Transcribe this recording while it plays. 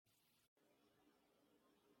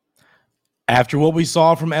After what we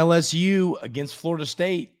saw from LSU against Florida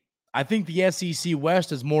State, I think the SEC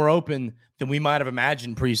West is more open than we might have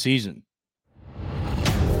imagined preseason.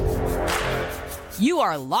 You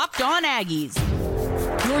are Locked On Aggies,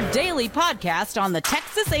 your daily podcast on the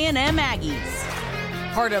Texas A&M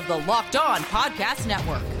Aggies, part of the Locked On Podcast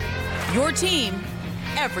Network, your team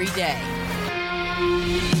every day.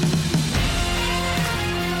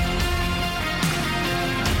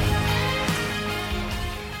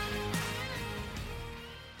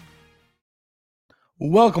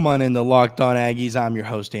 Welcome on into Locked On Aggies. I'm your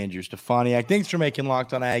host, Andrew Stefaniak. Thanks for making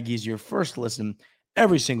Locked On Aggies your first listen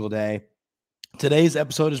every single day. Today's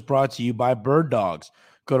episode is brought to you by Bird Dogs.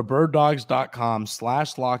 Go to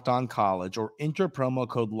birddogs.com/lockedoncollege or enter promo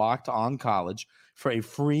code LOCKEDONCollege for a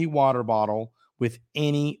free water bottle with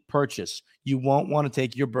any purchase. You won't want to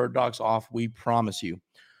take your Bird Dogs off, we promise you.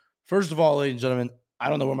 First of all, ladies and gentlemen, I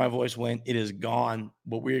don't know where my voice went. It is gone,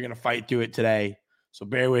 but we're going to fight through it today, so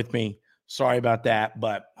bear with me. Sorry about that,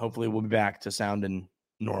 but hopefully we'll be back to sounding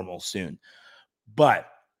normal soon. But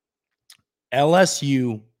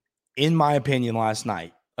LSU, in my opinion, last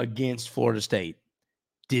night against Florida State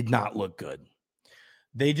did not look good.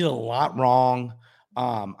 They did a lot wrong.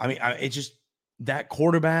 That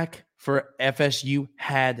quarterback for FSU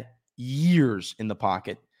had years in the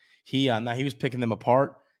pocket. He was picking them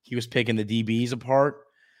apart. He was picking the DBs apart.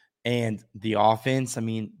 And the offense,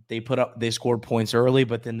 they scored points early,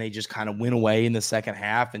 but then they just kind of went away in the second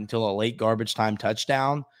half until a late garbage time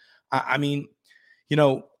touchdown. I was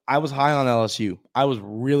high on LSU. I was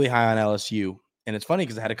really high on LSU. And it's funny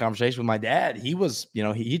because I had a conversation with my dad. He was,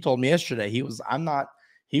 he told me yesterday, he wasn't high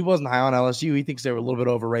on LSU. He thinks they were a little bit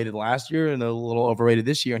overrated last year and a little overrated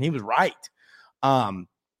this year. And he was right. So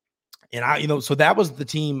that was the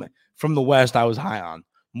team from the West I was high on.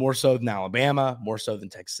 More so than Alabama, more so than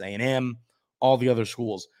Texas A&M, all the other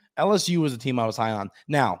schools. LSU was the team I was high on.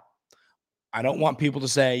 Now, I don't want people to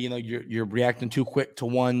say, you're reacting too quick to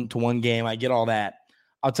one game. I get all that.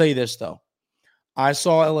 I'll tell you this, though. I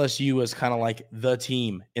saw LSU as kind of like the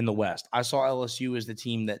team in the West. I saw LSU as the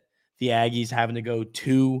team that the Aggies having to go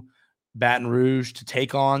to Baton Rouge to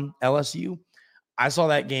take on LSU. I saw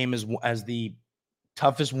that game as the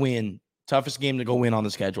toughest game to go win on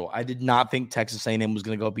the schedule. I did not think Texas A&M was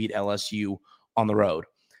going to go beat LSU on the road.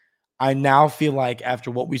 I now feel like after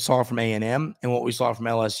what we saw from A&M and what we saw from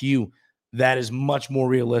LSU, that is much more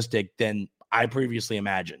realistic than I previously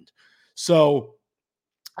imagined. So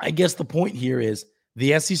I guess the point here is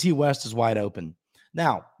the SEC West is wide open.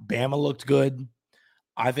 Now, Bama looked good.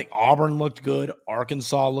 I think Auburn looked good.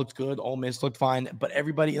 Arkansas looked good. Ole Miss looked fine. But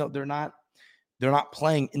everybody, they're not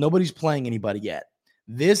playing. Nobody's playing anybody yet.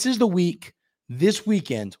 This is the week, this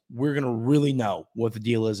weekend, we're going to really know what the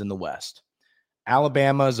deal is in the West.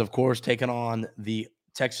 Alabama is, of course, taking on the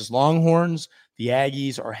Texas Longhorns. The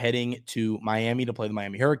Aggies are heading to Miami to play the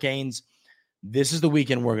Miami Hurricanes. This is the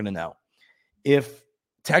weekend we're going to know. If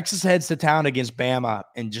Texas heads to town against Bama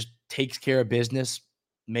and just takes care of business,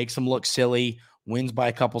 makes them look silly, wins by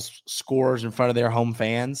a couple scores in front of their home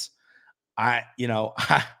fans,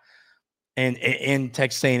 and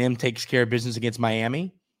Texas A&M takes care of business against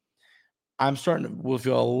Miami, I'm starting to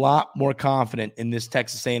feel a lot more confident in this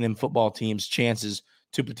Texas A&M football team's chances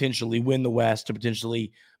to potentially win the West, to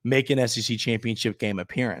potentially make an SEC championship game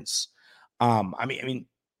appearance. And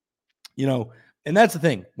that's the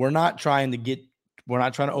thing. We're not trying to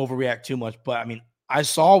overreact too much, but I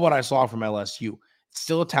saw what I saw from LSU. It's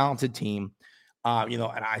still a talented team, and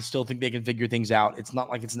I still think they can figure things out. It's not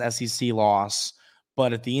like it's an SEC loss.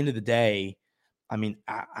 But at the end of the day,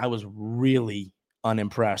 I was really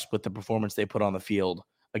unimpressed with the performance they put on the field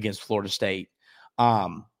against Florida State.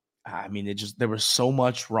 There was so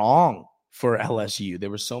much wrong for LSU. There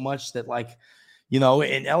was so much that,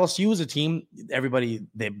 and LSU is a team, everybody,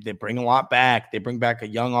 they bring a lot back. They bring back a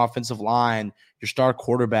young offensive line. Your star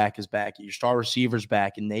quarterback is back. Your star receiver's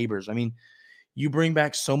back and Neighbors. You bring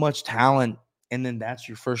back so much talent, and then that's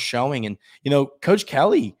your first showing. And, Coach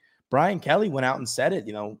Brian Kelly went out and said it,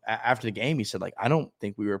 after the game. He said, I don't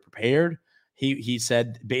think we were prepared. He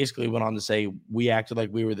said, basically went on to say, we acted like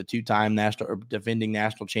we were the two-time defending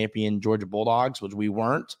national champion Georgia Bulldogs, which we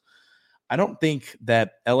weren't. I don't think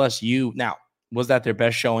that LSU, now, was that their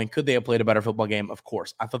best showing? Could they have played a better football game? Of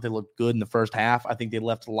course. I thought they looked good in the first half. I think they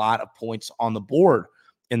left a lot of points on the board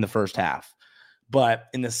in the first half. But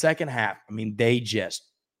in the second half, they just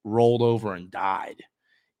rolled over and died.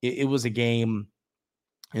 It was a game.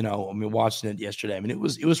 Watching it yesterday, it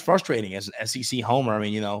was frustrating as an SEC homer.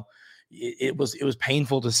 It was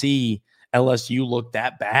painful to see LSU look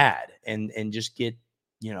that bad and just get,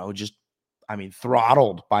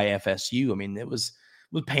 throttled by FSU.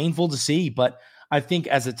 was painful to see. But I think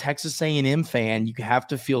as a Texas A&M fan, you have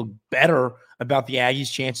to feel better about the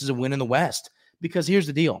Aggies' chances of winning the West. Because here's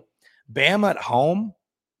the deal. Bama at home,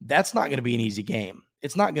 that's not going to be an easy game.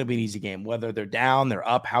 It's not going to be an easy game. Whether they're down, they're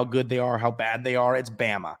up, how good they are, how bad they are, it's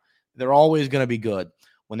Bama. They're always going to be good.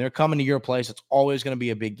 When they're coming to your place, it's always going to be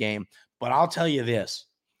a big game. But I'll tell you this.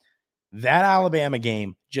 That Alabama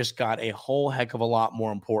game just got a whole heck of a lot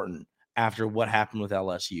more important after what happened with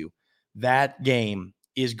LSU. That game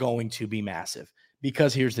is going to be massive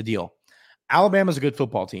because here's the deal. Alabama's a good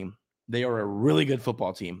football team. They are a really good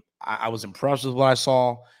football team. I was impressed with what I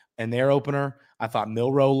saw in their opener. I thought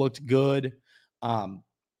Milroe looked good. I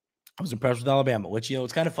was impressed with Alabama, which,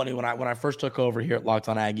 it's kind of funny. When I first took over here at Locked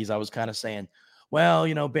On Aggies, I was kind of saying, well,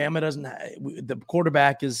 Bama doesn't the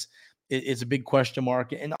quarterback is a big question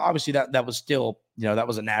mark. And obviously that was still, that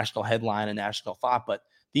was a national headline, a national thought. But at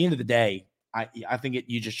the end of the day, I think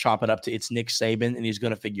you just chop it up to it's Nick Saban and he's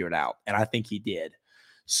going to figure it out. And I think he did.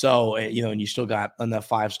 So, and you still got enough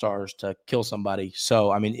 5 stars to kill somebody.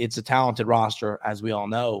 So, I mean, it's a talented roster, as we all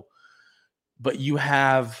know. But you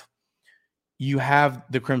have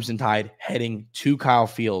the Crimson Tide heading to Kyle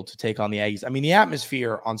Field to take on the Aggies. I mean, the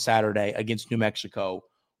atmosphere on Saturday against New Mexico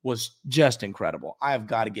was just incredible. I have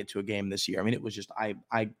got to get to a game this year. I mean, it was just I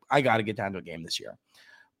got to get down to a game this year.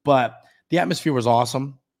 But the atmosphere was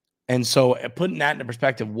awesome. And so putting that into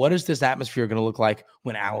perspective, what is this atmosphere going to look like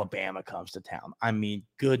when Alabama comes to town? I mean,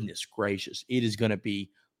 goodness gracious, it is going to be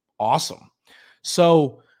awesome.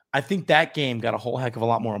 So I think that game got a whole heck of a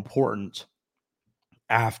lot more important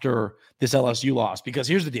after this LSU loss, because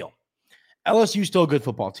here's the deal. LSU is still a good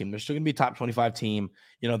football team. They're still going to be a top 25 team.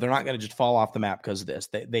 They're not going to just fall off the map because of this.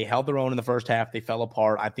 They held their own in the first half. They fell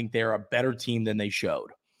apart. I think they're a better team than they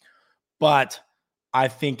showed. But I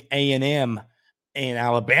think A&M and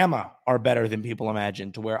Alabama are better than people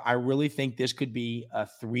imagine, to where I really think this could be a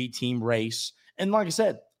 3-team race. And like I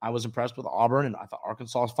said, I was impressed with Auburn, and I thought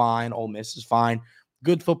Arkansas is fine. Ole Miss is fine.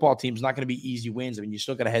 Good football teams, not going to be easy wins. I mean, you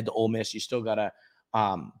still got to head to Ole Miss. You still got to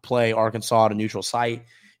play Arkansas at a neutral site.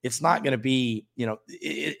 It's not going to be,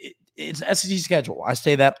 it's an SEC schedule. I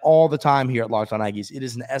say that all the time here at Locked On Aggies. It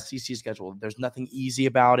is an SEC schedule. There's nothing easy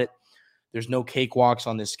about it. There's no cakewalks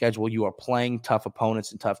on this schedule. You are playing tough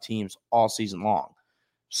opponents and tough teams all season long.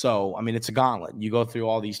 So, I mean, it's a gauntlet. You go through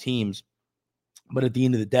all these teams. But at the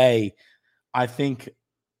end of the day, I think,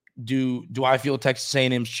 do I feel Texas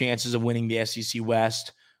A&M's chances of winning the SEC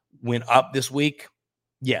West went up this week?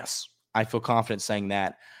 Yes, I feel confident saying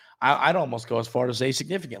that. I'd almost go as far to say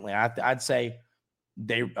significantly. I'd say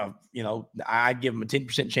I'd give them a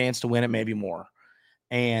 10% chance to win it, maybe more.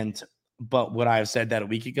 But would I have said that a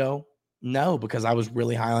week ago? No, because I was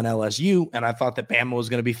really high on LSU, and I thought that Bama was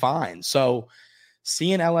going to be fine. So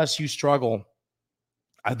seeing LSU struggle,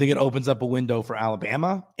 I think it opens up a window for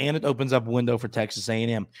Alabama, and it opens up a window for Texas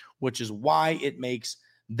A&M, which is why it makes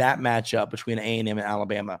that matchup between A&M and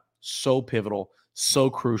Alabama so pivotal,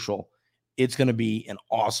 so crucial. It's going to be an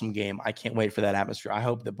awesome game. I can't wait for that atmosphere. I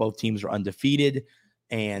hope that both teams are undefeated,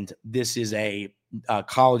 and this is a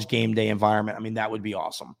college game day environment. I mean, that would be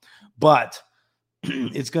awesome. But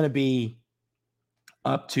it's going to be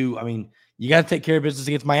up to, you got to take care of business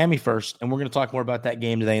against Miami first. And we're going to talk more about that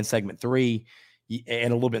game today in segment 3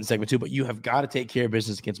 and a little bit in segment 2, but you have got to take care of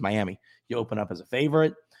business against Miami. You open up as a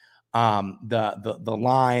favorite. The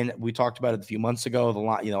line, we talked about it a few months ago, the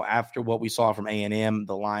line, after what we saw from A&M,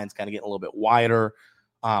 the line's kind of getting a little bit wider.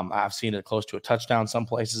 I've seen it close to a touchdown some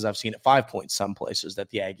places. I've seen it 5 points some places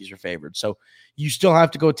that the Aggies are favored. So you still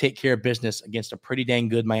have to go take care of business against a pretty dang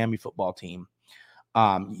good Miami football team.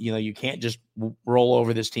 You can't just roll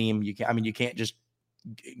over this team. You can't just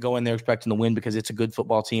go in there expecting to win because it's a good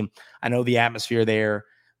football team. I know the atmosphere there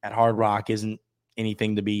at Hard Rock isn't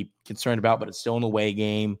anything to be concerned about, but it's still an away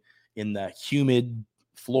game in the humid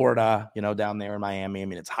Florida, down there in Miami. I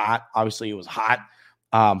mean, it's hot. Obviously it was hot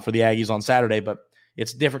for the Aggies on Saturday, but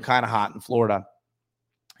it's a different kind of hot in Florida,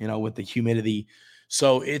 with the humidity.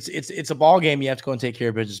 So it's a ball game. You have to go and take care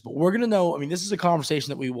of business. But we're going to know, this is a conversation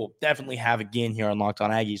that we will definitely have again here on Locked On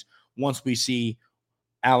Aggies once we see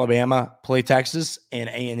Alabama play Texas and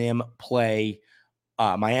A&M play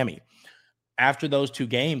Miami. After those 2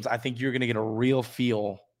 games, I think you're going to get a real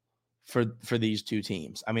feel for these 2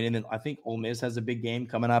 teams. And then I think Ole Miss has a big game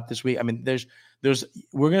coming up this week.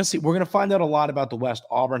 We're going to find out a lot about the West.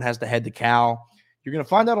 Auburn has to head to Cal. You're going to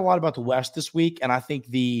find out a lot about the West this week, and I think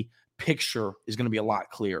the picture is going to be a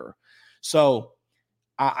lot clearer. So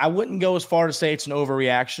I wouldn't go as far to say it's an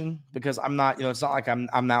overreaction, because I'm not, it's not like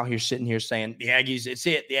I'm out here sitting here saying the Aggies, it's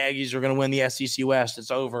it. The Aggies are going to win the SEC West.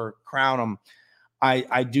 It's over. Crown them.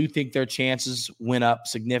 I do think their chances went up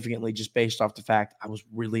significantly just based off the fact I was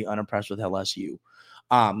really unimpressed with LSU.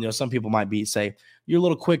 Some people might say you're a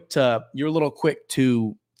little quick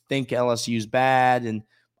to think LSU's bad, and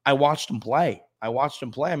I watched them play.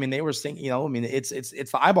 I mean, they were thinking, it's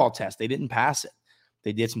the eyeball test. They didn't pass it.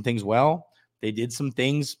 They did some things well. They did some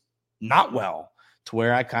things not well, to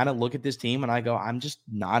where I kind of look at this team and I go, I'm just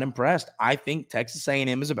not impressed. I think Texas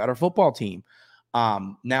A&M is a better football team.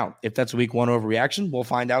 Now, if that's a week one overreaction, we'll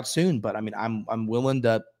find out soon. But I mean, I'm willing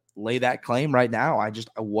to lay that claim right now. I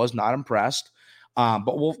was not impressed.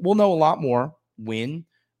 But we'll know a lot more when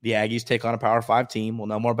the Aggies take on a Power 5 team. We'll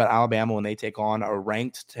know more about Alabama when they take on a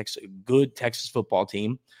ranked good Texas football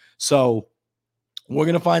team. So we're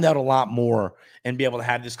going to find out a lot more and be able to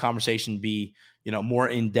have this conversation be, more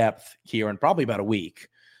in depth here in probably about a week.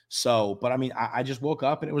 So, but I mean, I just woke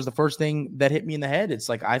up and it was the first thing that hit me in the head. It's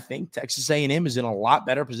like, I think Texas A&M is in a lot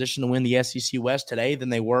better position to win the SEC West today than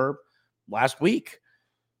they were last week.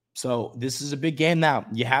 So this is a big game now.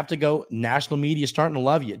 You have to go. National media starting to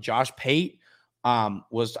love you. Josh Pate I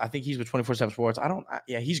think he's with 24/7 Sports.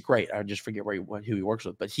 He's great. I just forget who he works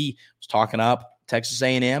with, but he was talking up Texas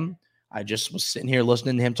A&M. I just was sitting here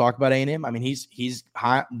listening to him talk about A&M. I mean, he's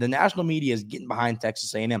high. The national media is getting behind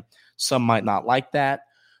Texas A&M. Some might not like that,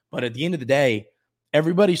 but at the end of the day,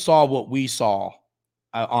 everybody saw what we saw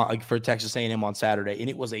for Texas A&M on Saturday, and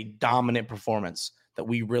it was a dominant performance that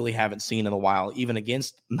we really haven't seen in a while, even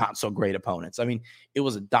against not so great opponents. I mean, it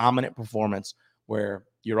was a dominant performance where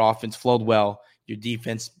your offense flowed well, your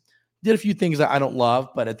defense did a few things that I don't love,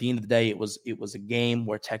 but at the end of the day, it was a game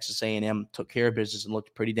where Texas A&M took care of business and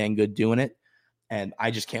looked pretty dang good doing it. And I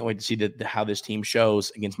just can't wait to see how this team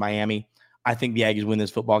shows against Miami. I think the Aggies win this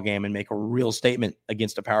football game and make a real statement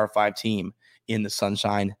against a Power 5 team in the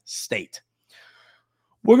Sunshine State.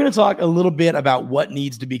 We're going to talk a little bit about what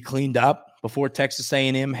needs to be cleaned up before Texas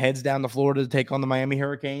A&M heads down to Florida to take on the Miami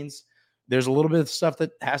Hurricanes. There's a little bit of stuff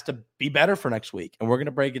that has to be better for next week, and we're going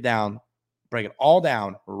to break it all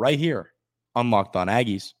down right here on Locked On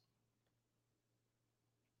Aggies.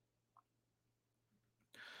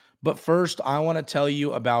 But first, I want to tell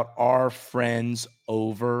you about our friends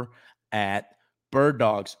over at Bird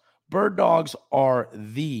Dogs. Bird Dogs are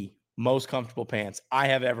the most comfortable pants I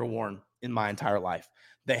have ever worn in my entire life.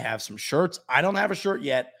 They have some shirts. I don't have a shirt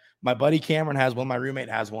yet. My buddy Cameron has one. My roommate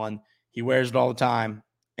has one. He wears it all the time,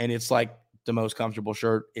 and it's like the most comfortable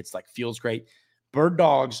shirt. It's like feels great. Bird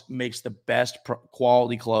Dogs makes the best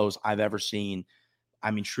quality clothes I've ever seen.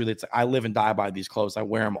 I mean, truly, it's like I live and die by these clothes. I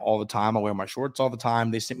wear them all the time. I wear my shorts all the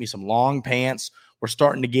time. They sent me some long pants. We're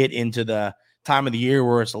starting to get into the time of the year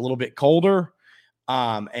where it's a little bit colder. So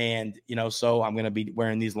I'm going to be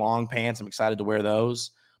wearing these long pants. I'm excited to wear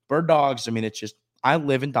those. Bird Dogs, I mean, it's just, I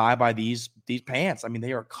live and die by these pants. I mean,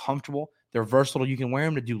 they are comfortable. They're versatile. You can wear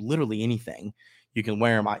them to do literally anything. You can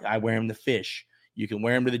wear them. I wear them to fish. You can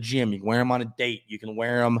wear them to the gym. You can wear them on a date. You can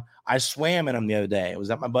wear them. I swam in them the other day. I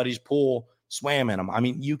was at my buddy's pool, swam in them. I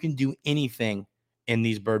mean, you can do anything in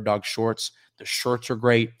these Bird Dog shorts. The shirts are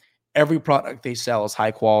great. Every product they sell is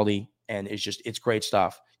high quality, and it's great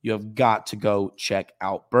stuff. You have got to go check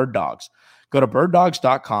out Bird Dogs. Go to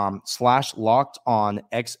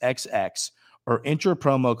birddogs.com/lockedonxxx or enter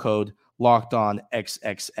promo code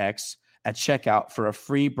LockedOnXXX at checkout for a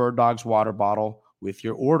free Bird Dogs water bottle with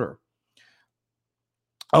your order.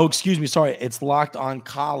 Oh, excuse me. Sorry. It's Locked On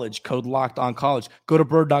College, code Locked On College. Go to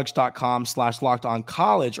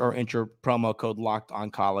birddogs.com/LockedOnCollege or enter promo code Locked On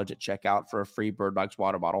College at checkout for a free Bird Dogs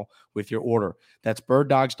water bottle with your order. That's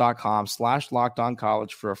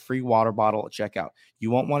birddogs.com/LockedOnCollege for a free water bottle at checkout.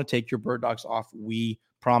 You won't want to take your Bird Dogs off. We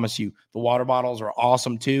promise you. The water bottles are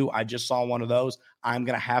awesome too. I just saw one of those. I'm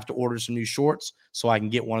going to have to order some new shorts so I can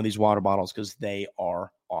get one of these water bottles because they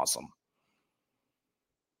are awesome.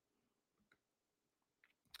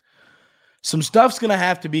 Some stuff's going to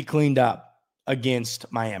have to be cleaned up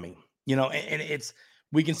against Miami, and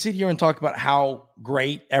we can sit here and talk about how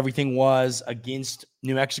great everything was against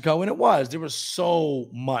New Mexico. And it was. There was so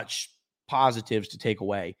much positives to take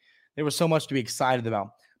away. There was so much to be excited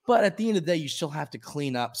about. But at the end of the day, you still have to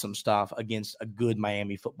clean up some stuff against a good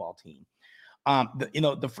Miami football team.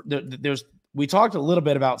 We talked a little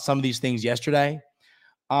bit about some of these things yesterday.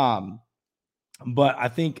 But I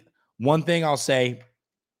think one thing I'll say,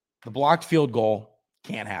 the blocked field goal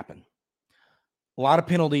can't happen. A lot of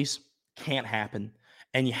penalties can't happen,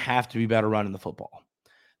 and you have to be better running the football.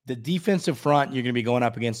 The defensive front you're going to be going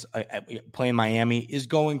up against playing Miami is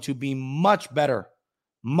going to be much better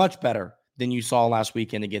than you saw last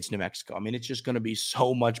weekend against New Mexico. I mean, it's just going to be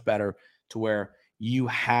so much better to where you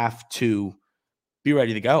have to be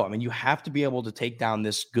ready to go. I mean, you have to be able to take down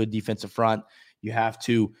this good defensive front. You have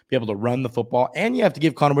to be able to run the football, and you have to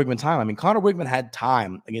give Connor Wigman time. I mean, Connor Wigman had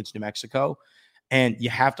time against New Mexico, and you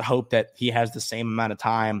have to hope that he has the same amount of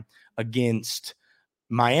time against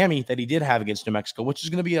Miami that he did have against New Mexico, which is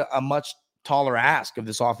going to be a much taller ask of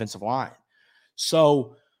this offensive line.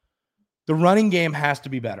 So the running game has to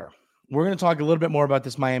be better. We're going to talk a little bit more about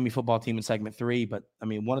this Miami football team in segment 3, but I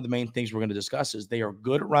mean, one of the main things we're going to discuss is they are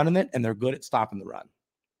good at running it and they're good at stopping the run.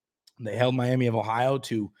 They held Miami of Ohio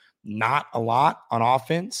to not a lot on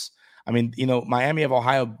offense. I mean, Miami of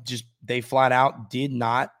Ohio they flat out did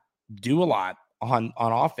not do a lot on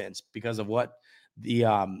offense because of what the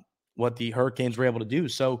Hurricanes were able to do.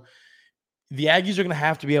 So the Aggies are going to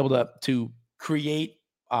have to be able to create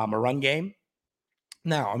a run game.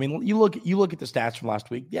 Now, I mean, you look at the stats from last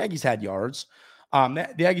week. The Aggies had yards.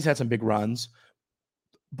 The Aggies had some big runs,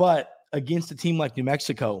 but against a team like New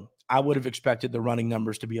Mexico, I would have expected the running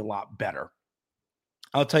numbers to be a lot better.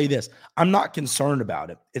 I'll tell you this: I'm not concerned about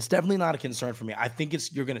it. It's definitely not a concern for me. I think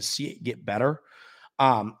you're going to see it get better.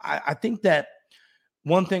 I think that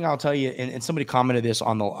one thing I'll tell you, and somebody commented this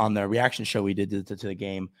on the reaction show we did to the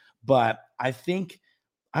game, but I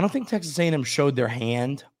don't think Texas A&M showed their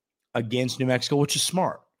hand against New Mexico, which is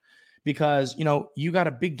smart because, you got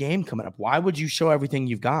a big game coming up. Why would you show everything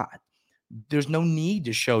you've got? There's no need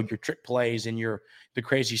to show your trick plays and the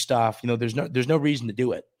crazy stuff. There's no reason to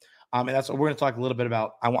do it. And that's what we're going to talk a little bit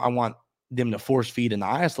about. I want them to force feed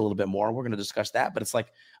Anias a little bit more. We're going to discuss that, but it's like,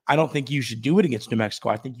 I don't think you should do it against New Mexico.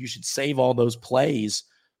 I think you should save all those plays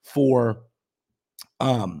for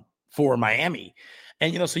Miami.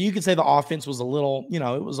 And, so you could say the offense was a little,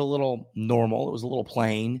 it was a little normal. It was a little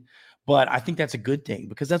plain, but I think that's a good thing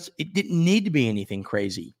because it didn't need to be anything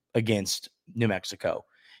crazy against New Mexico.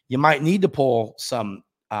 You might need to pull some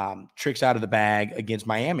tricks out of the bag against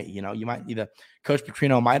Miami. You might need Coach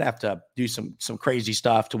Petrino might have to do some crazy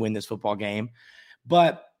stuff to win this football game.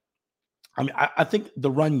 But I mean, I think the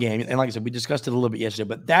run game, and like I said, we discussed it a little bit yesterday,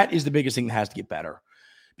 but that is the biggest thing that has to get better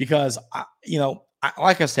because,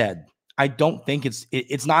 like I said, I don't think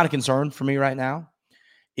it's not a concern for me right now.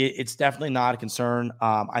 It's definitely not a concern.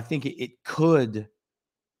 I think it could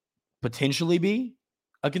potentially be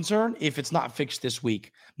a concern if it's not fixed this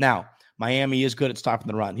week. Now, Miami is good at stopping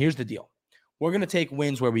the run. Here's the deal. We're going to take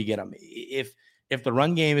wins where we get them. If the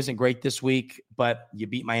run game isn't great this week, but you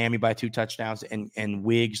beat Miami by 2 touchdowns and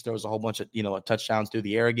Wiggs throws a whole bunch of, touchdowns through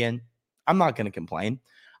the air again, I'm not going to complain.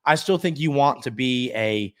 I still think you want to be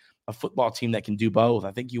a football team that can do both.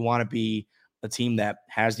 I think you want to be a team that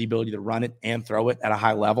has the ability to run it and throw it at a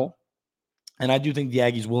high level. And I do think the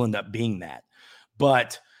Aggies will end up being that.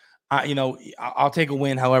 But, I'll take a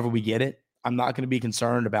win however we get it. I'm not going to be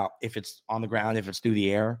concerned about if it's on the ground, if it's through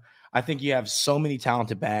the air. I think you have so many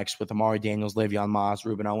talented backs with Amari Daniels, Le'Veon Moss,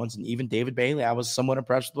 Ruben Owens, and even David Bailey. I was somewhat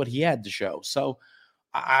impressed with what he had to show. So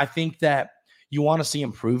I think that you want to see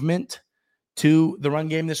improvement to the run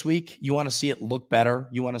game this week. You want to see it look better.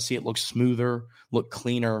 You want to see it look smoother, look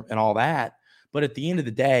cleaner, and all that. But at the end of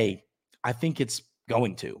the day, I think it's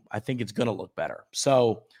going to look better.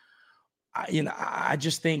 So, I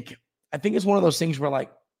think it's one of those things where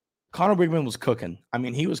like Connor Wigman was cooking. I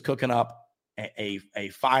mean, he was cooking up a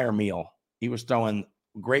fire meal. He was throwing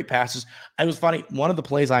great passes. It was funny. One of the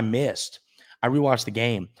plays I missed, I rewatched the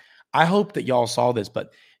game. I hope that y'all saw this,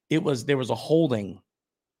 but there was a holding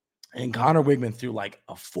and Connor Wigman threw like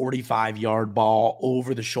a 45-yard ball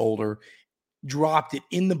over the shoulder, dropped it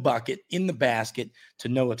in the bucket, in the basket to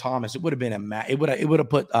Noah Thomas. It would have been it would have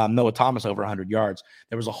put Noah Thomas over 100 yards.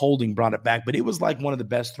 There was a holding, brought it back, but it was like one of the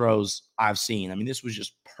best throws I've seen. I mean, this was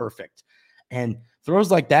just perfect. And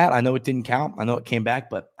throws like that, I know it didn't count. I know it came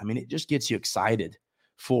back, but I mean, it just gets you excited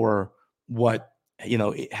for what,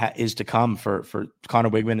 is to come for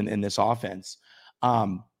Connor Wigman in this offense.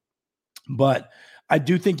 But I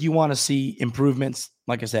do think you want to see improvements,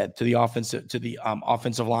 like I said, to the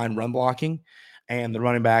offensive line run blocking and the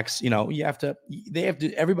running backs. They have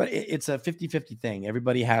to, everybody, it's a 50-50 thing.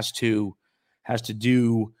 Everybody has to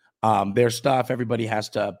do their stuff. Everybody has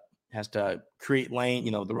to create lane.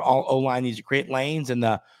 The O-line needs to create lanes and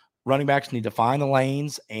the running backs need to find the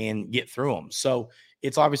lanes and get through them. So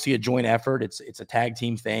it's obviously a joint effort. It's a tag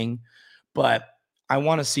team thing, but I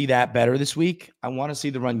want to see that better this week. I want to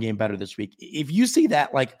see the run game better this week. If you see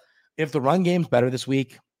that, like if the run game's better this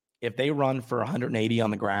week, if they run for 180 on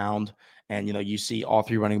the ground and, you see all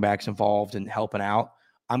 3 running backs involved and helping out,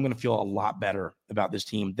 I'm going to feel a lot better about this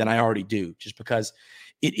team than I already do, just because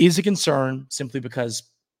it is a concern simply because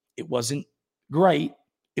it wasn't great.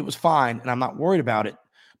 It was fine. And I'm not worried about it,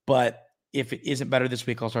 but If it isn't better this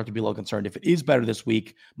week, I'll start to be a little concerned. If it is better this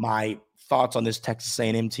week, my thoughts on this Texas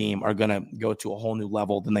A&M team are going to go to a whole new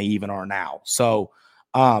level than they even are now. So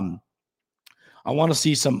I want to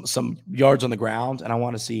see some yards on the ground, and I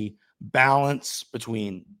want to see balance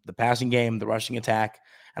between the passing game, the rushing attack,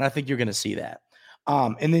 and I think you're going to see that.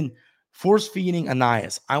 And then force feeding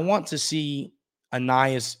Ainias. I want to see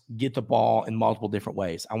Ainias get the ball in multiple different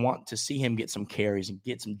ways. I want to see him get some carries and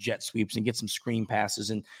get some jet sweeps and get some screen passes,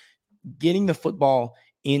 and getting the football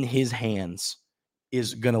in his hands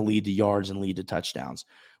is going to lead to yards and lead to touchdowns.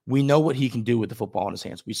 We know what he can do with the football in his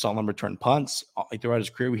hands. We saw him return punts throughout his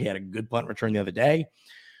career. We had a good punt return the other day.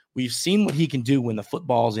 We've seen what he can do when the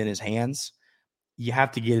football's in his hands. You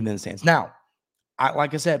have to get it in his hands. Now,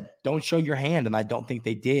 like I said, don't show your hand, and I don't think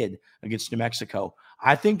they did against New Mexico.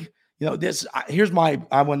 I think, here's my,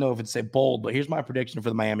 I wouldn't know if it's bold, but here's my prediction for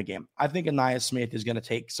the Miami game. I think Ainias Smith is going to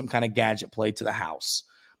take some kind of gadget play to the house.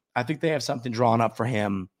 I think they have something drawn up for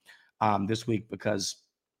him this week because,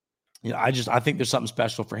 I think there's something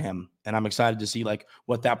special for him, and I'm excited to see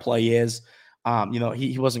what that play is.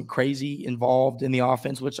 He wasn't crazy involved in the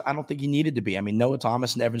offense, which I don't think he needed to be. I mean, Noah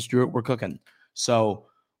Thomas and Evan Stewart were cooking. So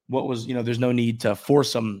there's no need to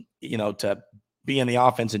force him, to be in the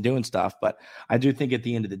offense and doing stuff. But I do think at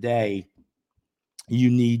the end of the day, you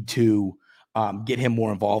need to get him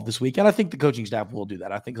more involved this week. And I think the coaching staff will do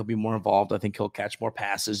that. I think he'll be more involved. I think he'll catch more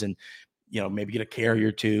passes and, maybe get a carry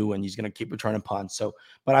or two, and he's going to keep returning punts. So,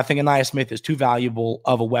 but I think Ainias Smith is too valuable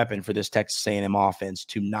of a weapon for this Texas A&M offense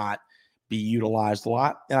to not be utilized a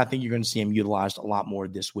lot. And I think you're going to see him utilized a lot more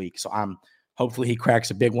this week. So hopefully he cracks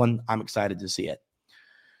a big one. I'm excited to see it.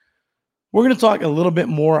 We're going to talk a little bit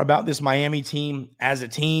more about this Miami team as a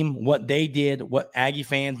team, what they did, what Aggie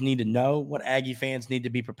fans need to know, what Aggie fans need to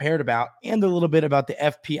be prepared about, and a little bit about the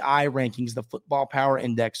FPI rankings, the Football Power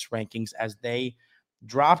Index rankings, as they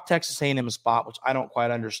dropped Texas A&M a spot, which I don't quite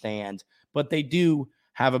understand, but they do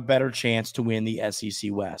have a better chance to win the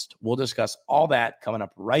SEC West. We'll discuss all that coming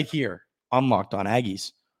up right here on Locked On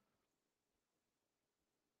Aggies.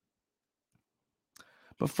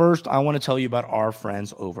 But first, I want to tell you about our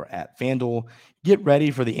friends over at FanDuel. Get ready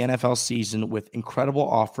for the NFL season with incredible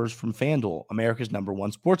offers from FanDuel, America's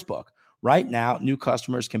 #1 sportsbook. Right now, new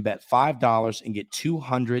customers can bet $5 and get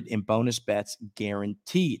 $200 in bonus bets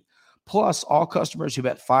guaranteed. Plus, all customers who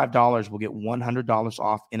bet $5 will get $100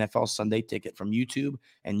 off NFL Sunday Ticket from YouTube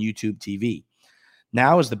and YouTube TV.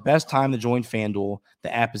 Now is the best time to join FanDuel.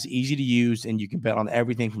 The app is easy to use, and you can bet on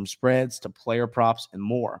everything from spreads to player props and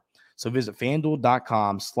more. So visit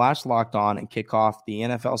FanDuel.com/lockedon and kick off the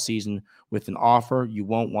NFL season with an offer you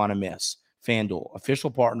won't want to miss. FanDuel, official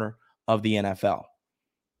partner of the NFL.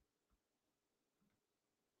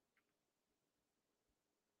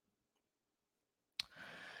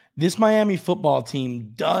 This Miami football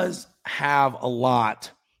team does have a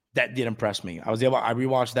lot that did impress me. I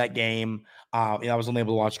rewatched that game. I was only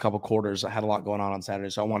able to watch a couple quarters. I had a lot going on Saturday,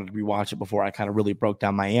 so I wanted to rewatch it before I kind of really broke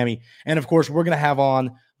down Miami. And of course, we're going to have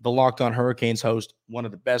on the Locked On Hurricanes host, one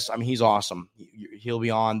of the best. I mean, he's awesome. He'll be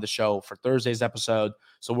on the show for Thursday's episode.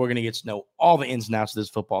 So we're going to get to know all the ins and outs of this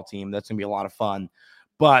football team. That's going to be a lot of fun.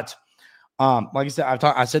 But like I said,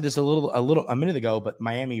 I said this a minute ago, but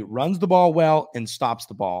Miami runs the ball well and stops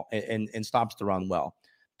the ball and stops the run well.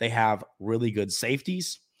 They have really good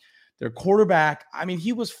safeties. Their quarterback, I mean,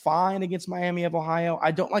 he was fine against Miami of Ohio.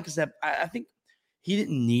 I think he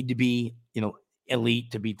didn't need to be, elite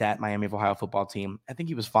to beat that Miami of Ohio football team. I think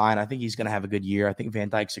he was fine. I think he's going to have a good year. I think Van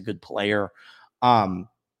Dyke's a good player.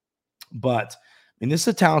 But this is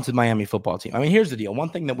a talented Miami football team. I mean, here's the deal. One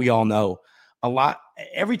thing that we all know,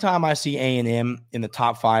 every time I see A&M in the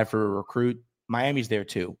top 5 for a recruit, Miami's there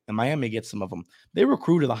too, and Miami gets some of them. They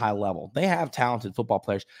recruit at a high level. They have talented football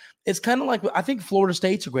players. It's kind of like, I think Florida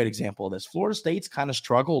State's a great example of this. Florida State's kind of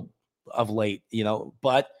struggled of late,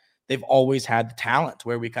 but they've always had the talent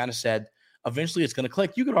where we kind of said, eventually it's going to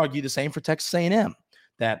click. You could argue the same for Texas A&M,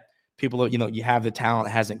 that people, you have the talent,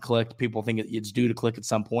 it hasn't clicked. People think it's due to click at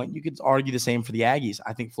some point. You could argue the same for the Aggies.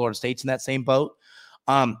 I think Florida State's in that same boat.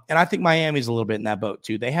 And I think Miami's a little bit in that boat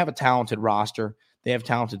too. They have a talented roster. They have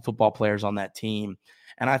talented football players on that team.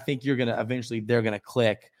 And I think they're going to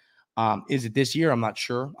click. Is it this year? I'm not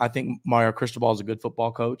sure. I think Mario Cristobal is a good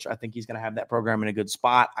football coach. I think he's going to have that program in a good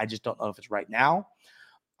spot. I just don't know if it's right now.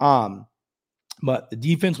 But the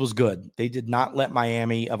defense was good. They did not let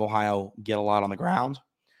Miami of Ohio get a lot on the ground.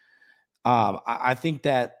 I think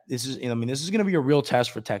that this is going to be a real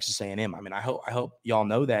test for Texas A&M. I mean, I hope y'all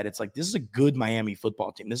know that it's like, this is a good Miami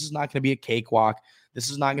football team. This is not going to be a cakewalk. This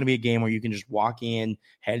is not going to be a game where you can just walk in,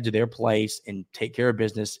 head to their place, and take care of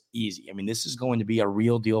business easy. I mean, this is going to be a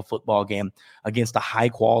real deal football game against a high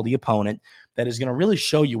quality opponent that is going to really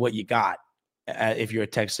show you what you got. If you're a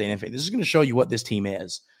Texas A&M fan, this is going to show you what this team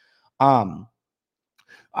is. But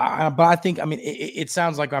I think, I mean, it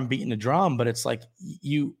sounds like I'm beating the drum, but it's like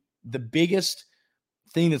the biggest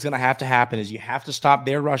thing that's going to happen is you have to stop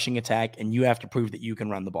their rushing attack, and you have to prove that you can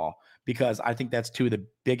run the ball, because I think that's two of the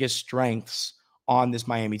biggest strengths on this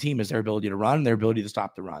Miami team is their ability to run and their ability to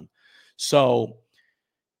stop the run. So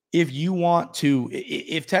if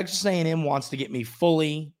Texas A&M wants to get me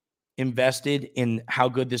fully invested in how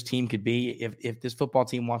good this team could be, if this football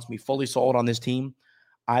team wants me fully sold on this team,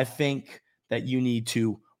 I think that you need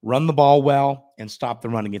to run the ball well and stop the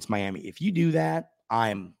run against Miami. If you do that,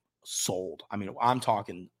 I'm sold. I mean,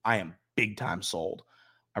 I am big time sold.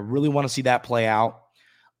 I really want to see that play out.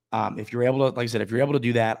 If you're able to, like I said, if you're able to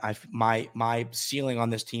do that, my ceiling on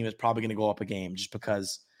this team is probably going to go up a game, just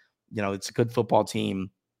because, it's a good football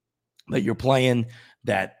team that you're playing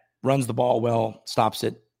that runs the ball well, stops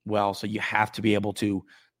it well. So you have to be able to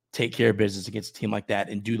take care of business against a team like that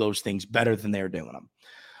and do those things better than they're doing them.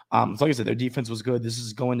 So like I said, their defense was good. This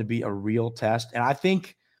is going to be a real test, and I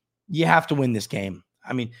think you have to win this game.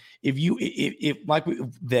 I mean, if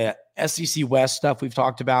the SEC West stuff we've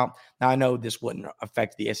talked about, now I know this wouldn't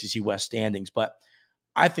affect the SEC West standings, but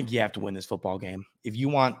I think you have to win this football game. If you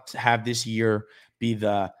want to have this year be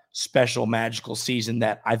the special magical season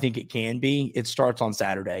that I think it can be, it starts on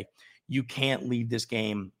Saturday. You can't leave this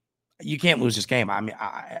game. You can't lose this game. I mean,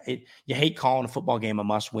 you hate calling a football game a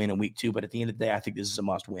must win in week 2, but at the end of the day, I think this is a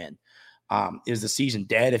must win. Is the season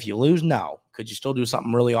dead if you lose? No. Could you still do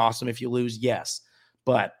something really awesome if you lose? Yes.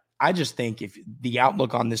 But I just think if the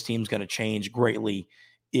outlook on this team is going to change greatly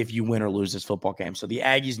if you win or lose this football game. So the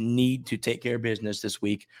Aggies need to take care of business this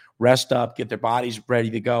week, rest up, get their bodies ready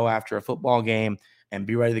to go after a football game, and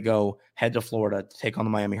be ready to go head to Florida to take on the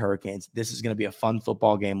Miami Hurricanes. This is going to be a fun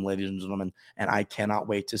football game, ladies and gentlemen, and I cannot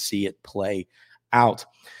wait to see it play out.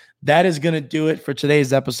 That is going to do it for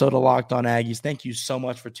today's episode of Locked On Aggies. Thank you so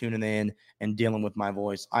much for tuning in and dealing with my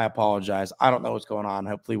voice. I apologize. I don't know what's going on.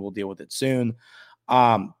 Hopefully we'll deal with it soon.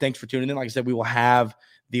 Thanks for tuning in. Like I said, we will have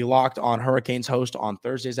the Locked On Hurricanes host on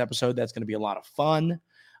Thursday's episode. That's going to be a lot of fun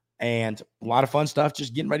and a lot of fun stuff,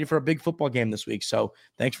 just getting ready for a big football game this week. So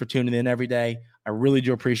thanks for tuning in every day. I really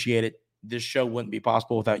do appreciate it. This show wouldn't be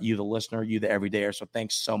possible without you, the listener, you, the everydayer. So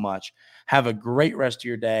thanks so much. Have a great rest of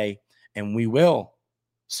your day, and we will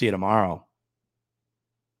see you tomorrow.